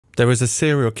There is a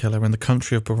serial killer in the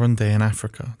country of Burundi in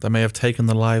Africa that may have taken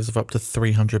the lives of up to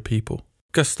 300 people.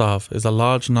 Gustav is a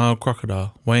large Nile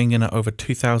crocodile weighing in at over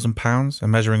 2,000 pounds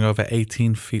and measuring over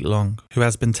 18 feet long, who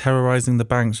has been terrorizing the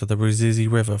banks of the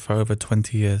Ruzizi River for over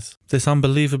 20 years. This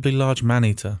unbelievably large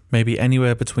man-eater may be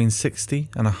anywhere between 60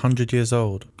 and 100 years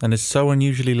old, and is so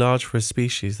unusually large for his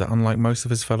species that unlike most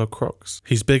of his fellow crocs,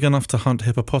 he's big enough to hunt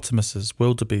hippopotamuses,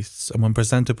 wildebeests, and when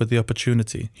presented with the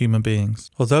opportunity, human beings.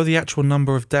 Although the actual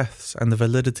number of deaths and the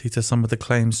validity to some of the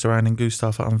claims surrounding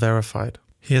Gustav are unverified,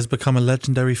 he has become a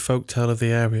legendary folktale of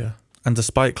the area, and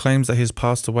despite claims that he has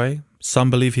passed away, some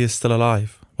believe he is still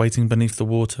alive, waiting beneath the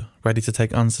water, ready to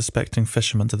take unsuspecting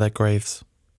fishermen to their graves.